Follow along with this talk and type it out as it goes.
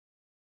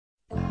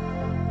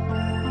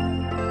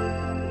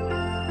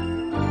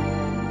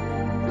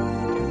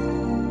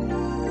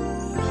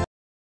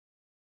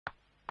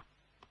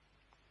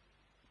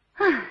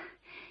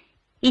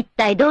一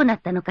体どうな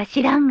ったのか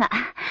知らんが、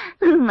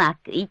うま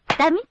くいっ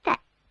たみたい。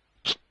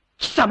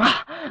貴様、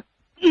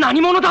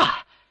何者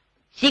だ？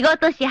仕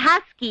事師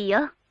ハスキー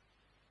よ。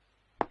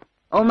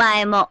お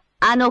前も、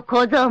あの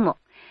小僧も、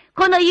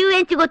この遊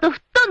園地ごと吹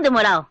っ飛んで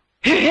もらおう。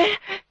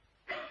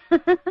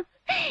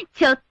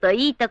ちょっと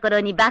いいところ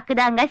に爆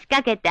弾が仕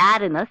掛けてあ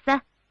るの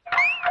さ。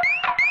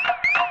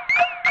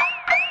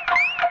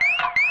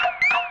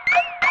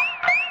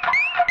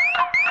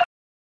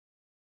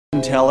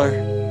Teller?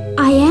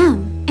 I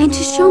am, and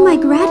to show my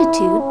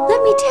gratitude,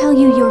 let me tell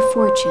you your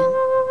fortune.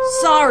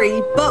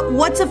 Sorry, but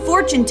what's a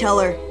fortune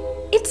teller?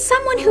 It's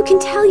someone who can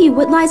tell you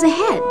what lies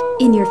ahead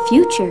in your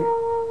future.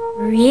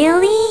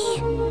 Really?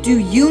 Do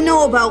you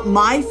know about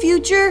my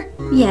future?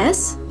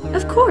 Yes,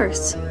 of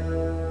course.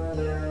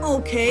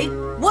 Okay,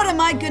 what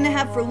am I gonna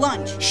have for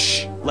lunch?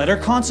 Shh! Let her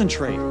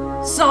concentrate.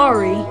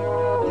 Sorry.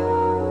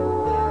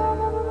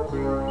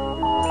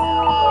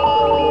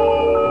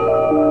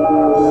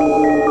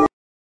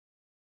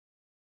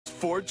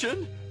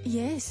 Fortune?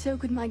 Yes, so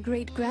could my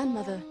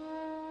great-grandmother.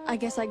 I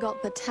guess I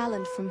got the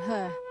talent from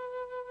her.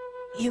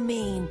 You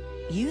mean,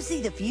 you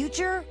see the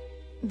future?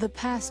 The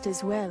past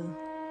as well.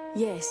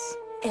 Yes,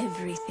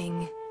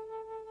 everything.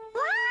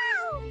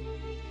 Wow!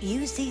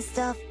 You see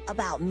stuff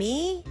about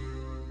me?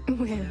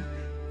 Well,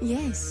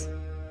 yes.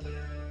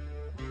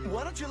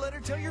 Why don't you let her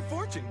tell your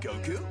fortune,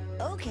 Goku?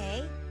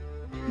 Okay.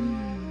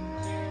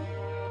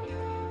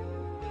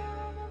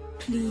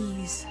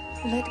 Please,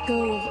 let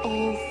go of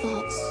all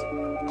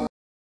thoughts.